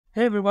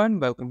Hey everyone,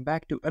 welcome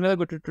back to another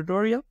Godot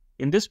tutorial.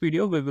 In this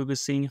video, we will be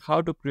seeing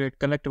how to create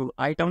collectible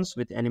items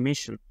with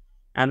animation.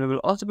 And we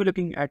will also be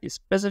looking at a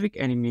specific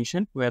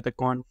animation where the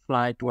coin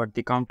fly toward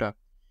the counter.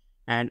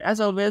 And as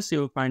always,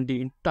 you will find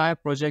the entire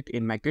project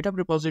in my GitHub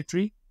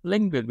repository.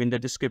 Link will be in the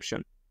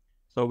description.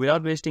 So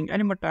without wasting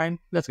any more time,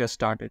 let's get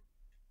started.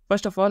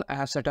 First of all, I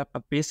have set up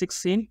a basic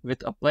scene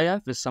with a player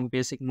with some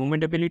basic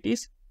movement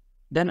abilities.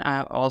 Then I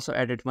have also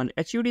added one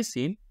HUD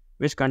scene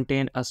which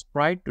contains a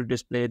sprite to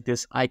display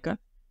this icon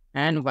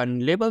and one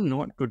label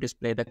node to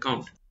display the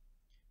count.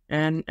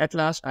 And at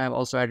last, I have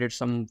also added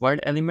some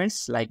world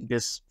elements like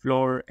this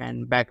floor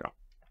and background.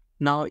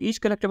 Now,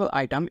 each collectible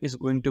item is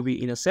going to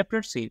be in a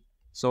separate scene.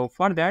 So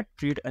for that,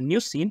 create a new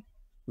scene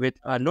with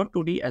a node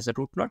 2D as a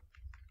root node.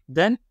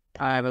 Then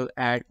I will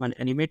add one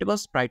animatable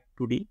sprite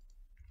 2D.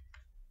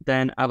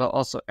 Then I will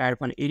also add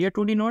one area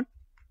 2D node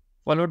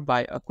followed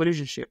by a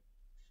collision shape.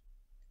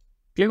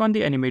 Click on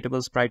the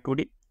animatable sprite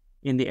 2D.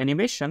 In the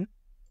animation,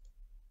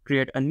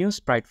 create a new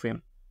sprite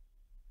frame.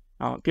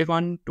 Now click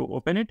on to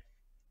open it.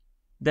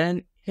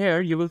 Then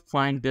here you will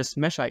find this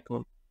mesh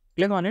icon.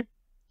 Click on it.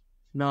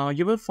 Now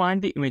you will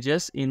find the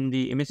images in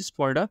the images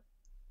folder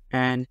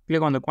and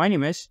click on the coin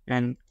image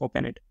and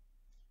open it.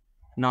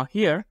 Now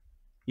here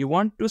you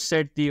want to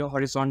set the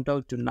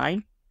horizontal to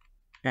 9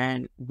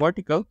 and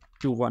vertical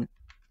to 1.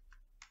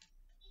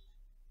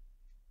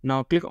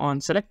 Now click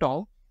on select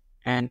all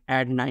and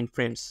add 9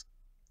 frames.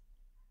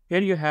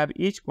 Here you have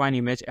each coin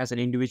image as an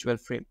individual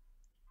frame.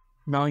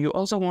 Now you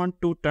also want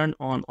to turn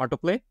on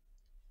autoplay.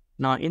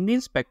 Now in the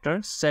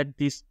inspector, set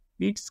the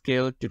speed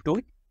scale to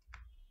 2.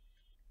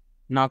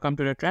 Now come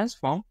to the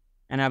transform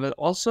and I will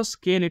also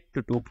scale it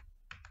to 2.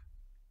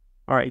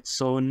 Alright,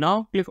 so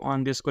now click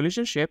on this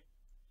collision shape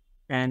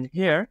and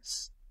here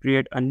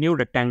create a new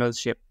rectangle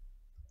shape.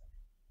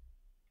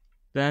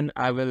 Then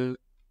I will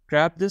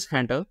grab this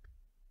handle,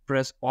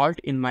 press Alt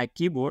in my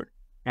keyboard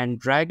and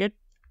drag it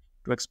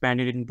to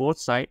expand it in both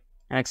sides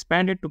and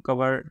expand it to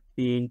cover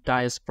the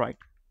entire sprite.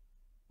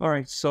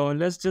 Alright, so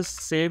let's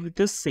just save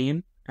this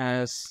scene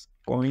as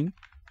coin.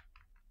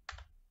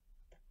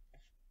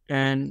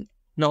 And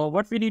now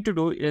what we need to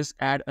do is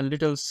add a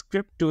little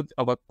script to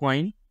our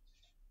coin.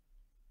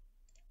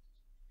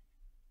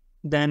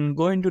 Then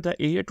go into the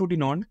area 2D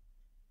node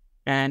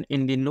and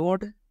in the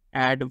node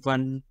add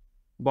one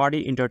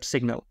body inert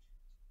signal.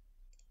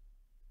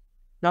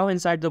 Now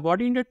inside the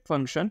body inert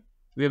function,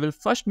 we will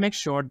first make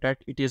sure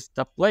that it is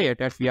the player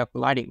that we are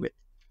colliding with.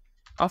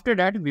 After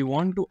that, we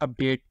want to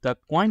update the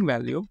coin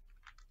value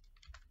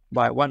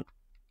by 1.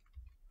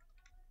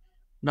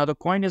 Now the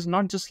coin is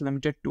not just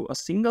limited to a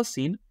single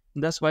scene,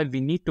 that's why we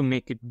need to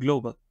make it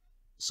global.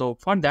 So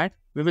for that,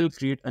 we will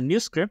create a new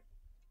script.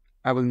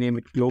 I will name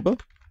it global.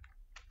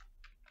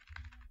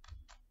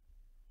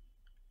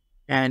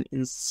 And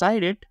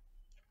inside it,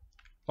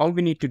 all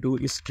we need to do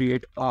is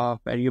create a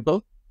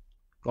variable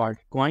called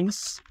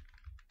coins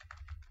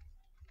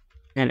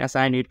and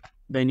assign it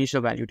the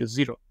initial value to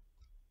 0.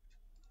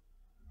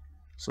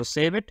 So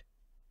save it.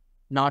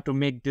 Now to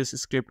make this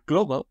script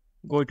global,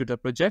 go to the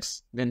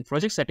projects, then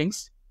project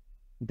settings,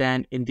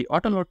 then in the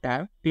auto load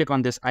tab, click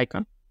on this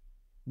icon,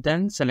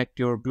 then select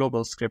your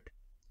global script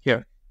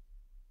here.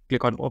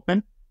 Click on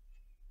open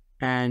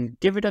and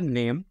give it a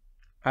name.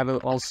 I will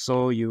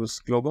also use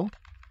global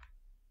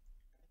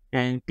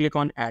and click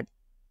on add.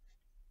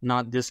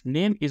 Now this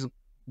name is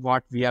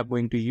what we are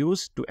going to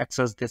use to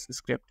access this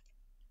script.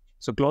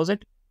 So close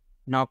it.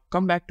 Now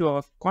come back to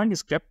our coin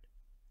script.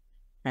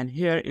 And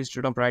here,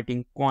 instead of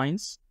writing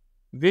coins,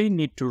 we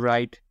need to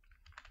write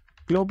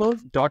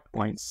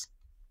global.coins.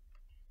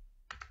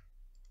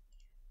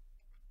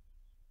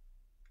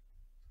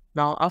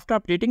 Now, after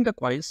updating the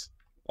coins,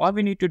 all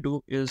we need to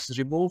do is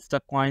remove the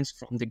coins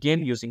from the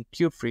game using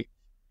cube-free.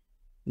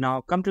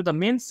 Now, come to the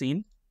main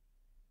scene,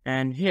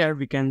 and here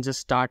we can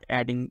just start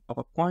adding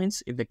our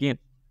coins in the game.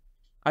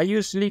 I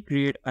usually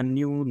create a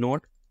new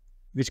node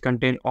which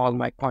contains all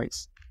my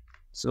coins.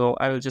 So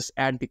I will just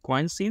add the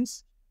coin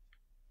scenes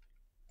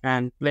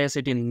and place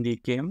it in the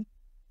game.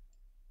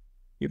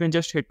 You can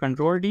just hit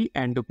Ctrl D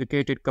and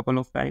duplicate it a couple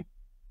of times.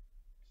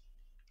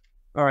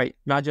 Alright,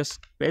 now just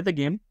play the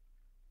game.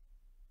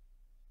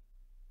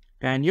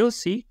 And you'll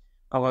see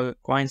our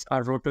coins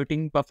are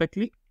rotating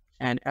perfectly.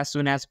 And as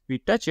soon as we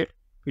touch it,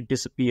 it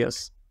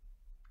disappears.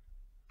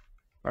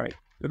 Alright,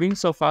 looking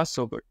so far,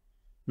 so good.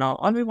 Now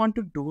all we want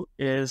to do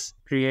is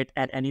create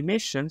an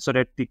animation so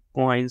that the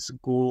coins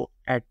go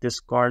at this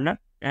corner.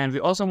 And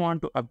we also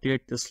want to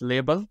update this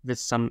label with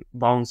some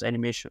bounce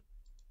animation.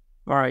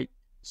 Alright,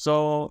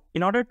 so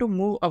in order to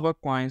move our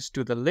coins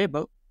to the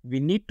label,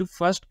 we need to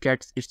first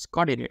get its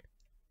coordinate.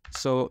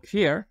 So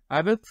here,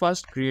 I will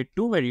first create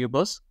two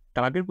variables,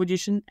 target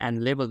position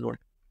and label node.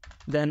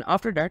 Then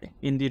after that,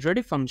 in the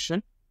ready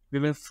function, we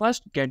will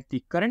first get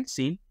the current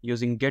scene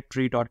using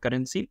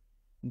getTree.currentScene.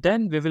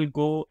 Then we will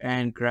go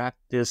and grab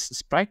this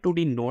sprite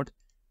 2D node,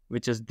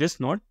 which is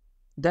this node.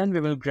 Then we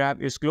will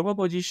grab its global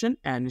position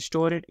and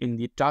store it in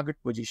the target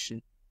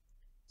position.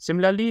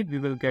 Similarly, we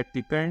will get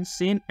the current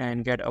scene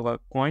and get our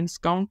coins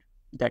count,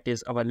 that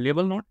is our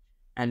label node.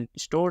 and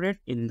store it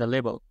in the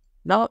label.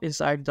 Now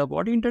inside the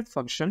body intent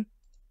function,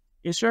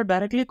 instead of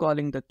directly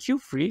calling the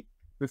queue_free,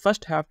 we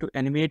first have to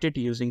animate it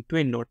using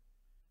tween node.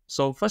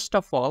 So first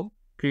of all,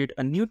 create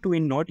a new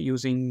tween node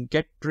using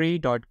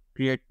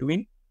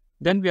getTree.createTween.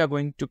 Then we are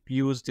going to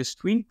use this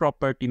tween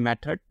property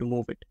method to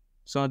move it.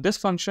 So this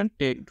function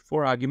takes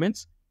 4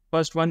 arguments.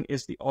 First one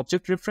is the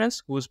object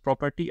reference, whose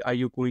property are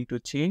you going to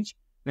change.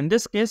 In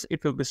this case,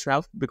 it will be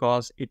self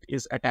because it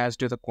is attached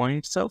to the coin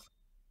itself.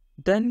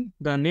 Then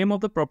the name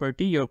of the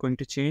property you're going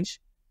to change.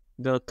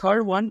 The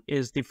third one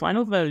is the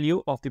final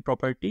value of the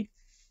property.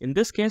 In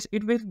this case,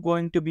 it will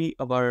going to be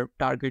our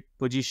target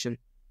position.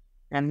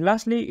 And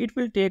lastly, it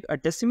will take a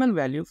decimal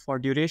value for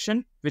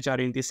duration, which are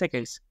in the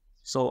seconds.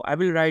 So I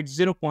will write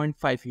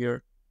 0.5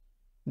 here.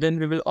 Then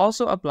we will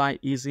also apply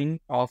easing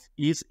of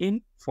ease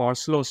in for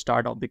slow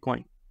start of the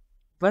coin.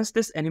 Once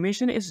this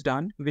animation is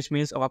done, which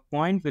means our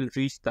coin will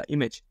reach the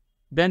image,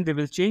 then we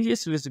will change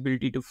its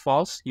visibility to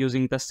false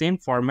using the same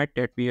format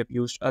that we have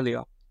used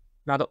earlier.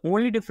 Now the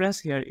only difference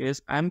here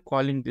is I am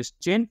calling this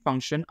chain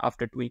function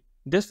after tween.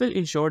 This will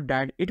ensure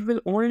that it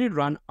will only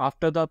run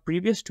after the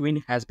previous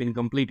tween has been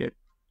completed.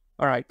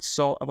 Alright,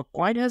 so our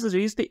coin has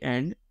reached the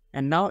end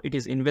and now it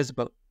is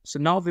invisible. So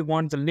now we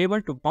want the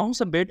label to bounce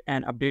a bit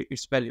and update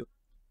its value.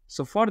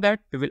 So for that,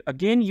 we will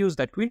again use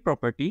the tween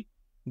property,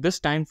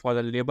 this time for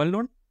the label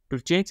node, to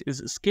change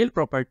its scale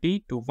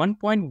property to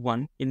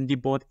 1.1 in the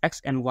both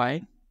x and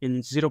y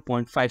in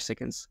 0.5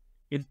 seconds.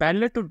 In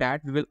parallel to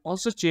that, we will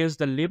also change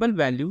the label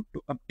value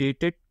to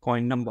updated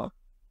coin number.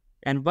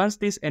 And once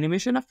this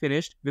animation are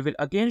finished, we will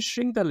again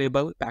shrink the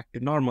label back to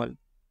normal.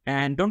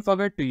 And don't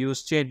forget to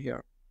use chain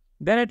here.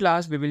 Then at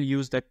last, we will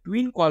use the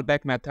tween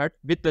callback method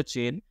with the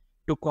chain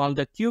to call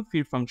the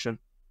queue_free function.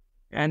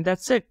 And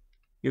that's it.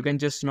 You can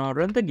just now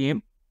run the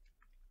game.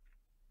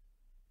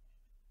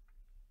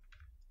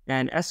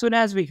 And as soon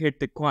as we hit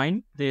the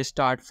coin, they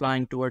start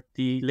flying toward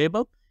the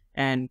label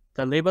and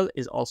the label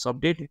is also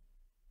updated.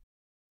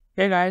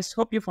 Hey guys,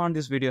 hope you found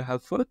this video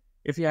helpful.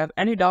 If you have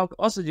any doubt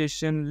or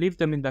suggestion, leave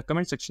them in the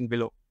comment section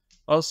below.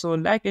 Also,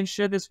 like and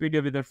share this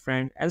video with a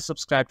friend and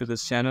subscribe to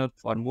this channel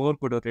for more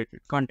Godot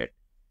related content.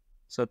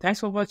 So thanks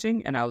for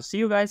watching and I'll see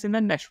you guys in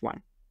the next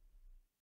one.